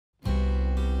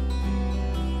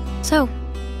So,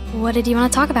 what did you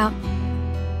want to talk about?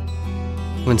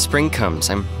 When spring comes,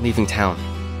 I'm leaving town.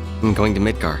 I'm going to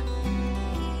Midgar.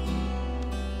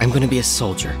 I'm going to be a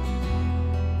soldier.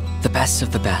 The best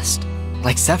of the best.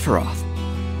 Like Sephiroth.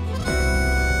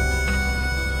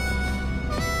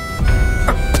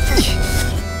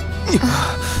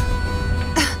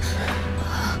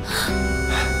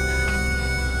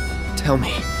 Tell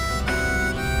me,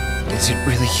 is it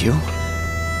really you?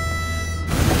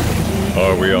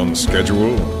 Are we on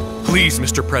schedule? Please,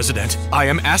 Mr. President, I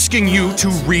am asking you to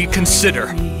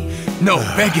reconsider. No,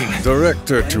 begging.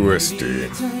 Director Twisty.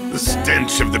 The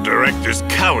stench of the director's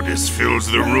cowardice fills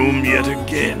the room yet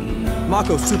again.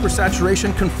 Mako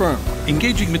supersaturation confirmed.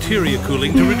 Engaging materia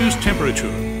cooling to reduce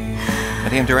temperature.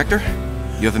 Madam Director,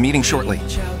 you have a meeting shortly.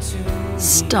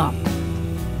 Stop.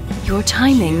 Your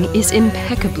timing is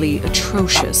impeccably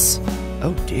atrocious.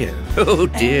 Oh dear, oh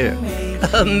dear.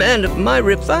 A man of my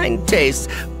refined taste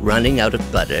running out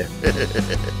of butter.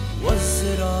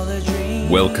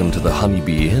 Welcome to the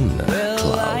Honeybee Inn,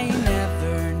 Cloud.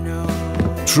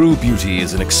 True beauty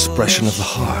is an expression of the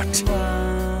heart.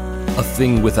 A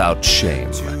thing without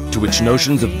shame, to which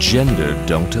notions of gender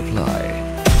don't apply.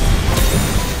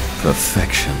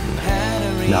 Perfection.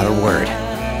 Not a word.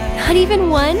 Not even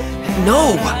one?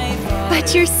 No!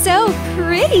 But you're so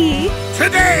pretty!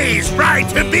 Today's right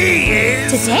to be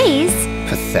is... Today's?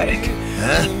 Pathetic.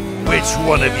 Huh? Which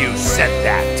one of you said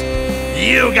that?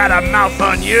 You got a mouth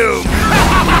on you!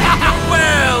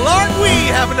 Well, aren't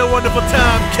we having a wonderful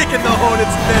time kicking the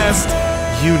hornet's nest?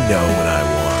 You know what I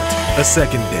want. A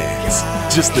second dance.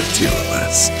 Just the two of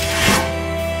us.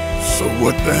 So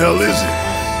what the hell is it?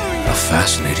 A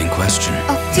fascinating question.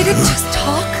 Oh, did it just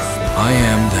talk? I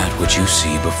am that which you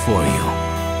see before you.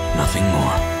 Nothing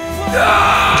more.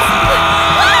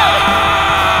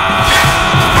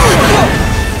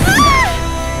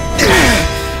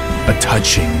 A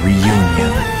touching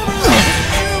reunion.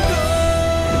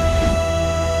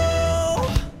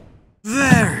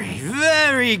 Very,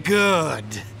 very good.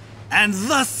 And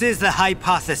thus is the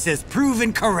hypothesis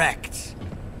proven correct.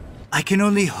 I can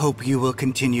only hope you will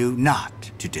continue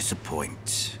not to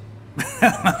disappoint. He's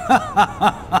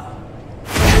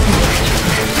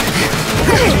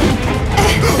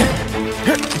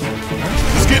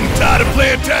getting tired of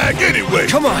playing tag anyway.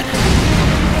 Come on.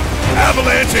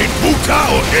 Avalanche ain't Buka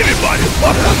or anybody,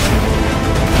 fucker.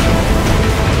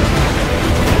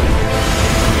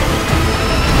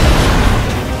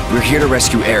 We're here to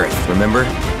rescue Aerith, remember?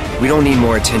 We don't need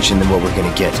more attention than what we're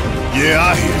gonna get. Yeah,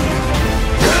 I hear you.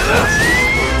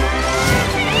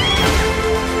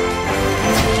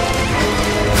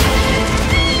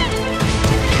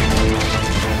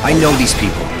 I know these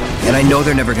people, and I know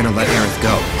they're never gonna let Aerith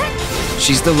go.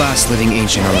 She's the last living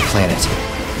ancient on the planet.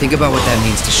 Think about what that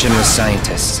means to Shinra's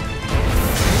scientists.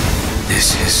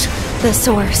 This is... the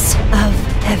source of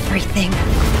everything.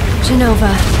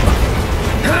 Genova.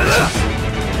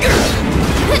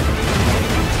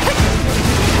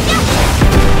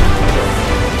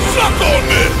 Suck on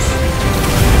this!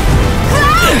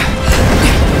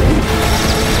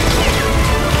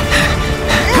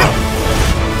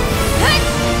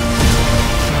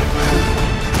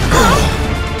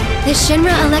 The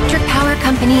Shinra Electric Power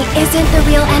Company isn't the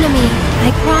real enemy.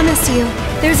 I promise you,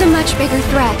 there's a much bigger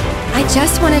threat. I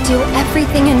just want to do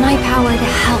everything in my power to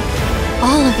help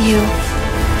all of you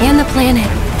and the planet.